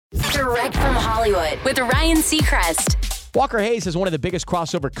Direct from Hollywood with Ryan Seacrest. Walker Hayes has one of the biggest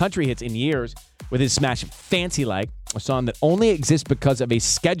crossover country hits in years with his smash Fancy Like, a song that only exists because of a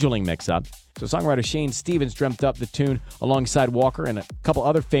scheduling mix-up. So songwriter Shane Stevens dreamt up the tune alongside Walker and a couple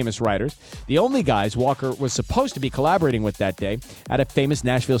other famous writers. The only guys Walker was supposed to be collaborating with that day at a famous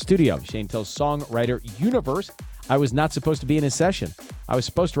Nashville studio. Shane tells songwriter Universe, "I was not supposed to be in his session. I was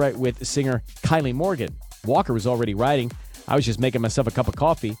supposed to write with singer Kylie Morgan. Walker was already writing. I was just making myself a cup of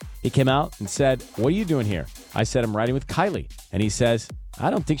coffee. He came out and said, 'What are you doing here?' I said, 'I'm writing with Kylie.' And he says,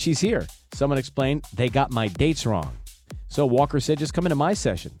 'I don't think she's here.' Someone explained, 'They got my dates wrong.' So Walker said, 'Just come into my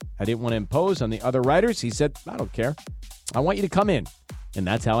session.' I didn't want to impose on the other writers. He said, 'I don't care. I want you to come in.' And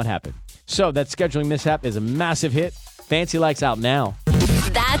that's how it happened." So that scheduling mishap is a massive hit. Fancy Like's out now.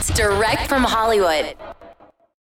 That's Direct from Hollywood.